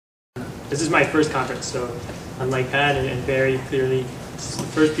This is my first conference, so unlike Pat and Barry, clearly this is the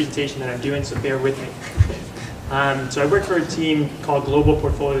first presentation that I'm doing, so bear with me. So I work for a team called Global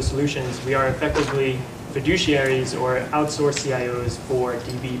Portfolio Solutions. We are effectively fiduciaries or outsourced CIOs for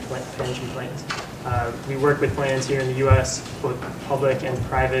DB pension plans. We work with plans here in the US, both public and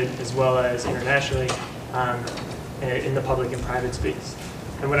private, as well as internationally in the public and private space.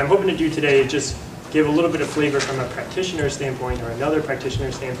 And what I'm hoping to do today is just give a little bit of flavor from a practitioner standpoint or another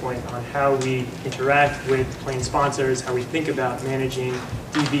practitioner standpoint on how we interact with plan sponsors, how we think about managing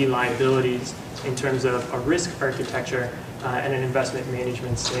DB liabilities in terms of a risk architecture and an investment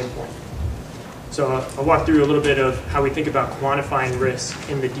management standpoint. So I'll walk through a little bit of how we think about quantifying risk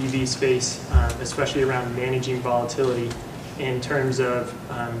in the DB space, especially around managing volatility in terms of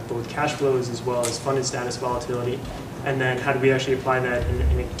both cash flows as well as funded status volatility, and then how do we actually apply that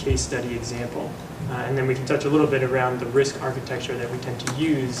in a case study example. And then we can touch a little bit around the risk architecture that we tend to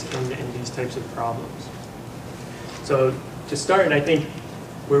use in these types of problems. So to start, I think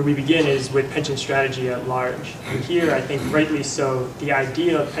where we begin is with pension strategy at large. And here, I think rightly so, the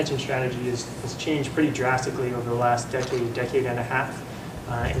idea of pension strategy has changed pretty drastically over the last decade and a half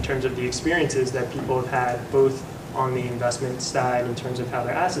in terms of the experiences that people have had both on the investment side in terms of how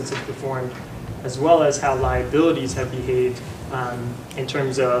their assets have performed, as well as how liabilities have behaved in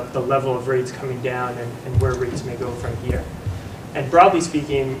terms of the level of rates coming down and where rates may go from here. And broadly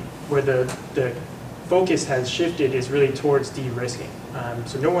speaking, where the focus has shifted is really towards de-risking.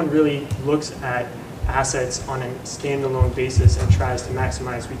 So no one really looks at assets on a standalone basis and tries to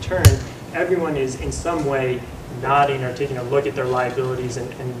maximize return. Everyone is in some way nodding or taking a look at their liabilities and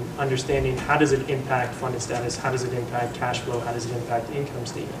understanding how does it impact funded status, how does it impact cash flow, how does it impact the income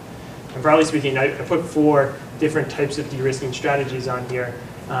statement. And broadly speaking, I put 4 different types of de-risking strategies on here.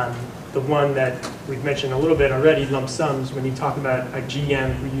 The one that we've mentioned a little bit already, lump sums, when you talk about a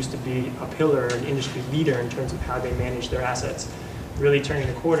GM who used to be a pillar, an industry leader in terms of how they manage their assets, really turning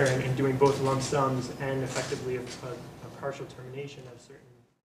the corner and doing both lump sums and effectively a partial termination of certain